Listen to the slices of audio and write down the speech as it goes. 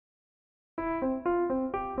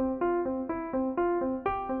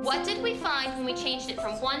What did we find when we changed it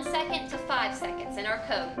from 1 second to 5 seconds in our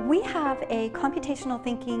code? We have a computational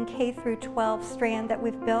thinking K through 12 strand that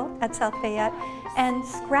we've built at South Fayette, and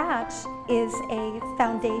Scratch is a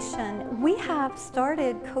foundation. We have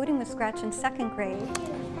started coding with Scratch in 2nd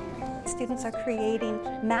grade. Students are creating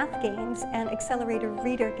math games and accelerator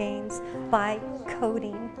reader games by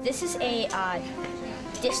coding. This is a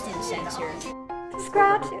distance sensor.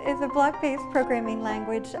 Scratch is a block-based programming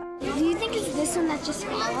language. Do you think it's this one that's just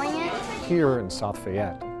following it? Here in South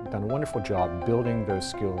Fayette, we've done a wonderful job building those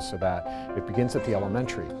skills so that it begins at the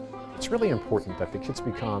elementary. It's really important that the kids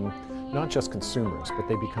become not just consumers, but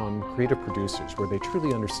they become creative producers where they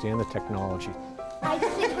truly understand the technology. I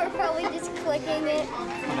think we're probably just clicking it.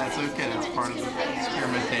 Well, that's okay, that's part of the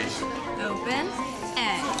experimentation. Open,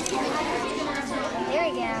 egg.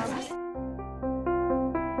 There we go.